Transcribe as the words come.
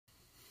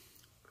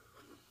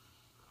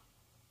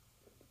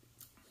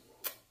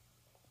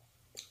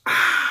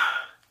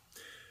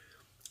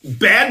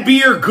Bad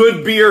beer,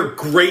 good beer,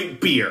 great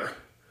beer.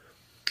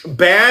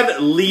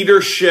 Bad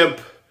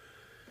leadership,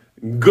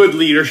 good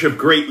leadership,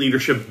 great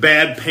leadership.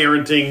 Bad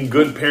parenting,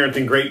 good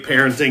parenting, great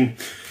parenting.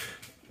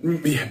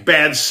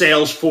 Bad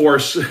sales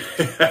force.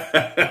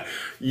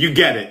 You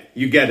get it.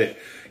 You get it.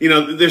 You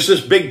know, there's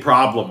this big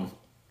problem.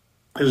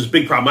 There's this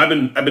big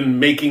problem. I've been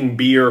making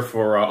beer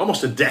for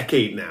almost a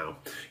decade now.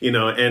 You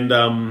know, and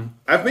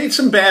I've made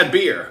some bad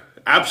beer.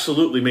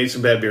 Absolutely made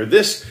some bad beer.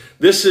 This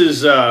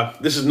is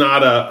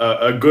not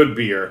a good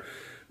beer.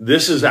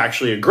 This is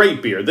actually a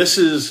great beer. This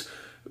is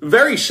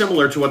very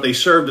similar to what they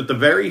served at the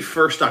very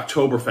first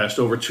Oktoberfest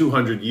over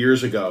 200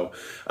 years ago.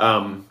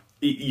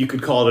 You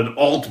could call it an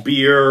alt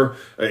beer.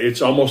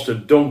 It's almost a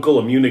dunkel,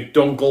 a Munich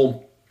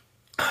dunkel,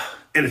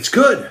 and it's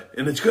good.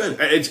 And it's good.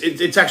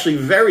 It's actually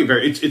very,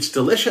 very. It's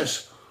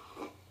delicious.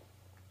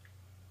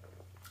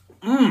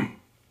 And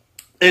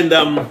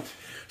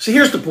so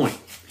here's the point.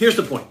 Here's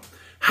the point.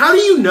 How do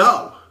you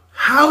know?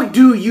 How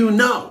do you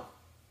know?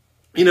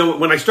 You know,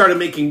 when I started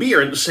making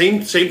beer, and the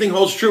same thing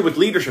holds true with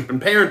leadership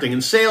and parenting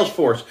and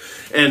Salesforce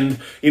and,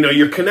 you know,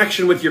 your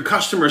connection with your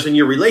customers and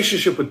your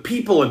relationship with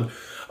people and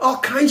all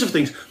kinds of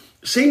things.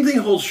 Same thing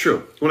holds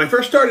true. When I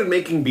first started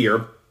making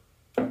beer,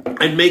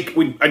 I'd make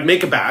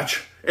a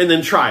batch and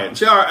then try it and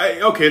say, all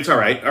right, okay, it's all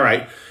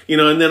right. You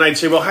know, and then I'd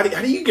say, well, how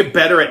do you get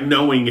better at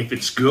knowing if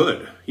it's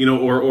good, you know,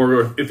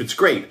 or if it's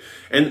great?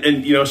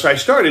 And you know, so I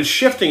started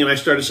shifting and I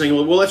started saying,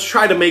 well, let's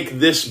try to make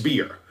this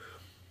beer.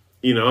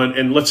 You know,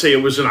 and let's say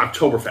it was an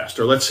Oktoberfest,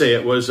 or let's say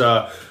it was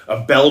a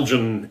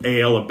Belgian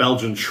ale, a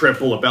Belgian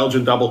triple, a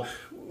Belgian double,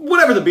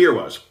 whatever the beer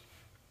was.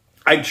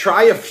 I'd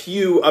try a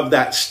few of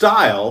that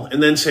style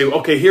and then say,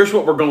 okay, here's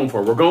what we're going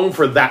for. We're going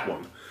for that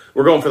one.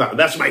 We're going for that one.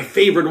 That's my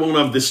favorite one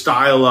of the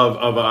style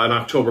of an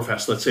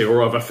Oktoberfest, let's say,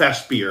 or of a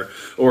Fest beer,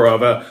 or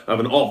of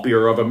an alt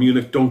beer, or of a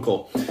Munich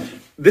Dunkel.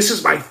 This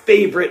is my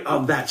favorite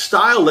of that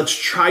style. Let's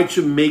try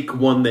to make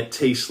one that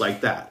tastes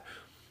like that,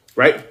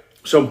 right?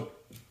 So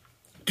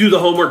do the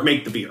homework,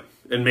 make the beer.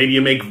 And maybe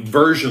you make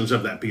versions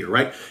of that beer,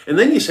 right? And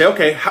then you say,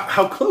 okay,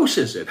 how close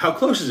is it? How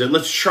close is it?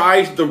 Let's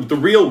try the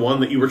real one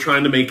that you were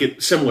trying to make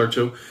it similar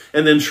to,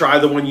 and then try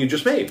the one you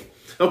just made.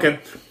 Okay,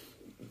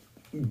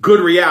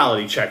 good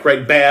reality check,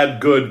 right? Bad,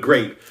 good,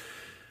 great.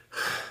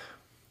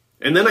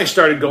 And then I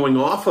started going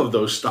off of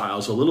those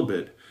styles a little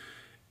bit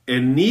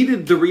and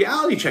needed the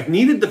reality check,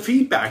 needed the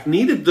feedback,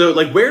 needed the,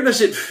 like, where does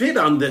it fit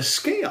on this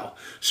scale?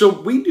 So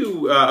we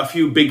do a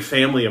few big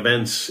family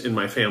events in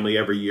my family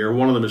every year.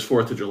 One of them is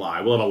 4th of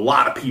July. We'll have a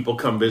lot of people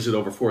come visit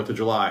over 4th of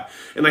July.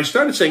 And I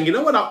started saying, you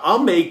know what, I'll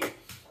make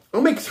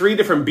 3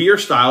 different beer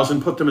styles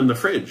and put them in the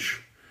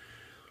fridge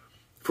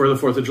for the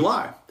 4th of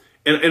July.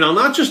 And I'll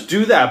not just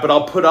do that, but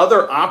I'll put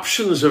other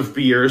options of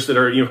beers that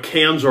are, you know,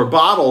 cans or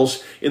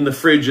bottles in the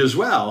fridge as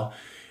well.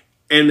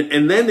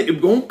 And then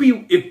it won't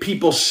be if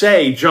people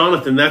say,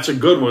 Jonathan, that's a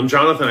good one.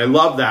 Jonathan, I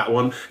love that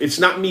one. It's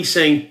not me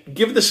saying,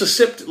 give this a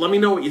sip. Let me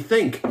know what you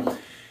think.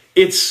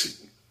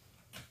 It's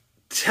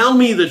tell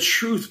me the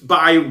truth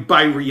by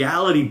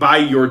reality, by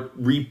your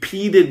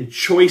repeated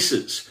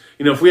choices.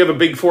 You know, if we have a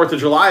big 4th of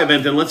July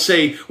event, and let's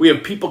say we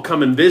have people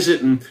come and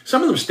visit, and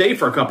some of them stay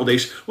for a couple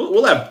days,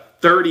 we'll have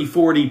 30,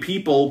 40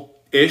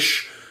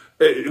 people-ish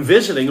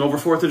visiting over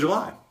 4th of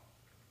July.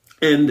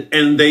 And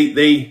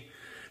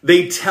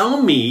they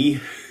tell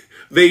me,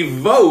 they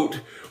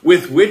vote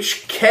with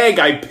which keg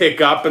I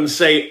pick up and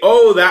say,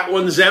 oh, that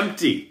one's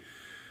empty.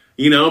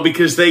 You know,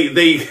 because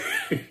they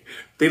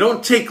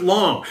don't take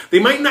long. They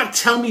might not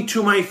tell me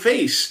to my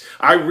face,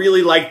 I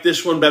really like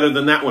this one better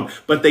than that one.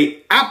 But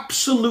they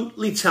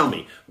absolutely tell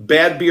me,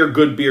 bad beer,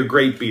 good beer,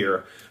 great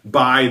beer,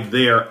 by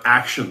their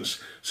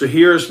actions. So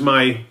here's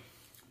my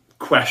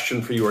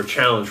question for you, or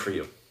challenge for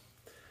you.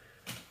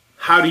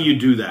 How do you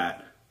do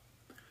that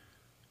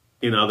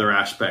in other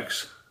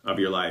aspects of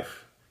your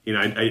life? You know,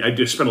 I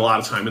just spend a lot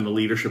of time in the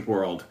leadership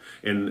world,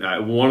 and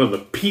one of the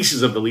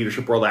pieces of the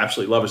leadership world I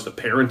absolutely love is the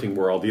parenting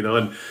world. You know,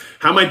 and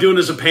how am I doing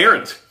as a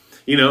parent?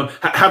 You know,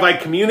 have I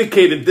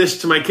communicated this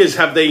to my kids?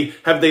 Have they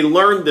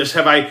learned this?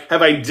 Have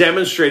I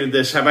demonstrated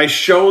this? Have I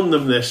shown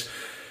them this?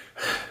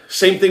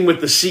 Same thing with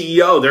the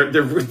CEO.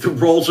 The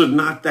roles are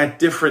not that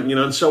different. You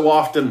know, and so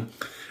often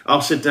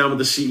I'll sit down with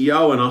the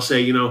CEO and I'll say,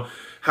 you know,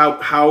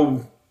 how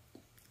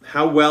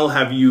well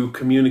have you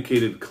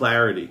communicated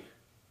clarity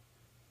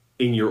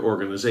in your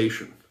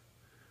organization?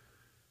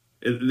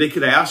 They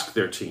could ask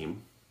their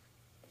team,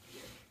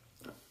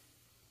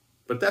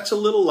 but that's a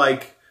little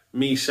like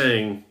me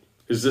saying,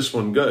 is this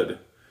one good?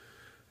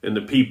 And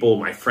the people,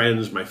 my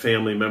friends, my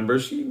family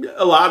members,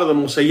 a lot of them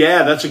will say,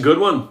 yeah, that's a good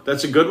one.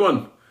 That's a good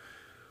one.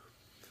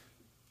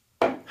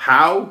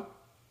 How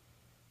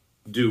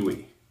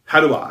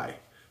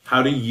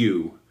do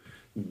you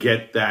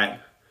get that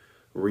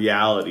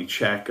reality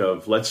check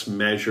of, let's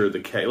measure the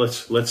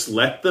case, let's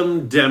let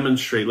them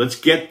demonstrate, let's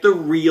get the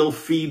real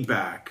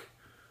feedback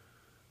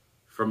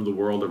from the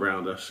world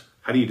around us?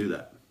 How do you do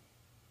that?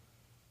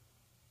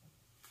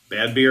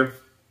 Bad beer,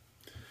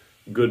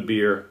 good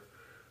beer,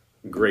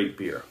 great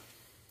beer.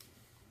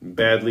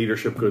 Bad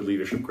leadership, good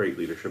leadership, great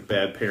leadership.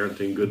 Bad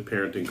parenting, good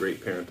parenting,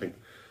 great parenting.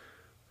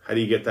 How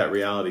do you get that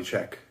reality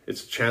check?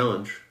 It's a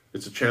challenge.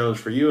 It's a challenge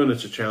for you, and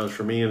it's a challenge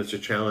for me, and it's a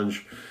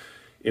challenge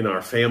in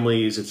our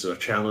families. It's a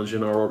challenge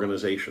in our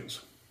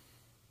organizations.